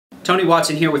Tony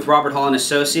Watson here with Robert Hall &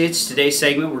 Associates. Today's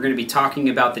segment we're going to be talking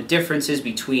about the differences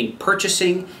between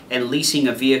purchasing and leasing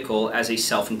a vehicle as a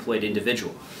self-employed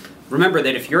individual. Remember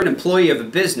that if you're an employee of a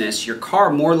business, your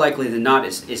car more likely than not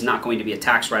is not going to be a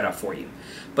tax write-off for you.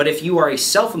 But if you are a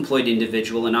self-employed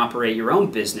individual and operate your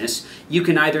own business, you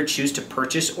can either choose to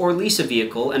purchase or lease a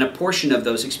vehicle, and a portion of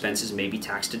those expenses may be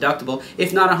tax deductible,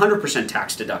 if not 100%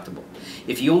 tax deductible.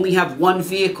 If you only have one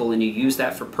vehicle and you use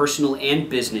that for personal and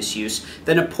business use,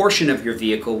 then a portion of your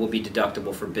vehicle will be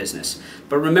deductible for business.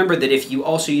 But remember that if you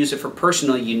also use it for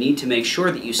personal, you need to make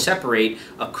sure that you separate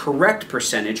a correct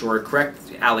percentage or a correct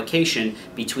allocation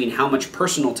between how much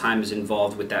personal time is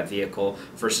involved with that vehicle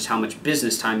versus how much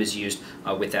business time is used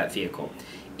with that vehicle.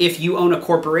 If you own a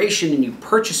corporation and you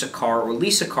purchase a car or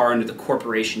lease a car under the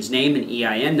corporation's name and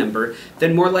EIN number,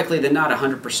 then more likely than not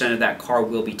 100% of that car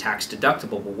will be tax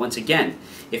deductible. But once again,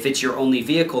 if it's your only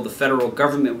vehicle, the federal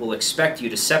government will expect you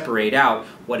to separate out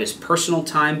what is personal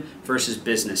time versus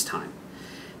business time.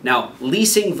 Now,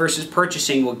 leasing versus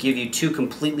purchasing will give you two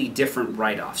completely different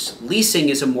write-offs. Leasing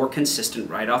is a more consistent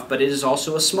write-off, but it is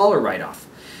also a smaller write-off.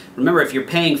 Remember, if you're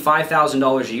paying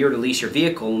 $5,000 a year to lease your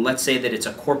vehicle, and let's say that it's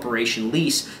a corporation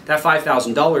lease, that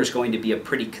 $5,000 is going to be a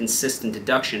pretty consistent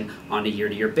deduction on a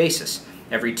year-to-year basis.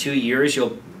 Every 2 years,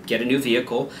 you'll get a new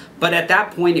vehicle, but at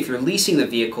that point, if you're leasing the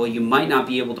vehicle, you might not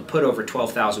be able to put over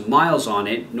 12,000 miles on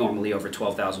it, normally over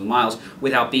 12,000 miles,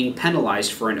 without being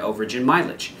penalized for an overage in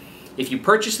mileage. If you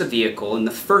purchase the vehicle, in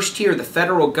the first year, the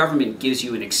federal government gives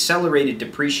you an accelerated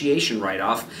depreciation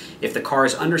write-off if the car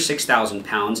is under 6,000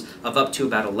 pounds of up to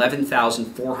about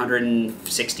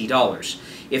 $11,460.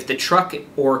 If the truck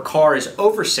or car is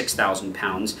over 6,000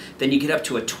 pounds, then you get up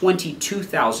to a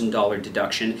 $22,000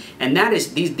 deduction, and that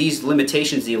is these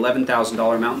limitations, the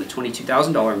 $11,000 amount and the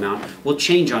 $22,000 amount, will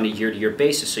change on a year-to-year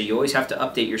basis, so you always have to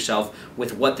update yourself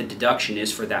with what the deduction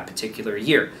is for that particular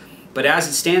year. But as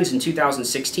it stands in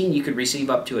 2016, you could receive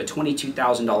up to a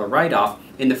 $22,000 write-off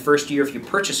in the first year if you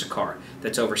purchase a car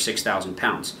that's over 6,000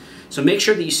 pounds. So make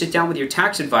sure that you sit down with your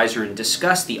tax advisor and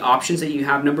discuss the options that you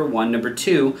have, number one. Number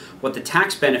two, what the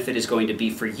tax benefit is going to be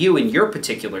for you in your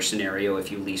particular scenario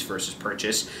if you lease versus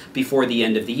purchase before the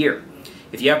end of the year.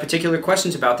 If you have particular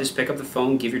questions about this, pick up the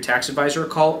phone, give your tax advisor a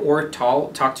call, or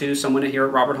talk to someone here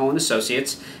at Robert Hall &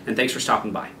 Associates, and thanks for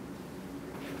stopping by.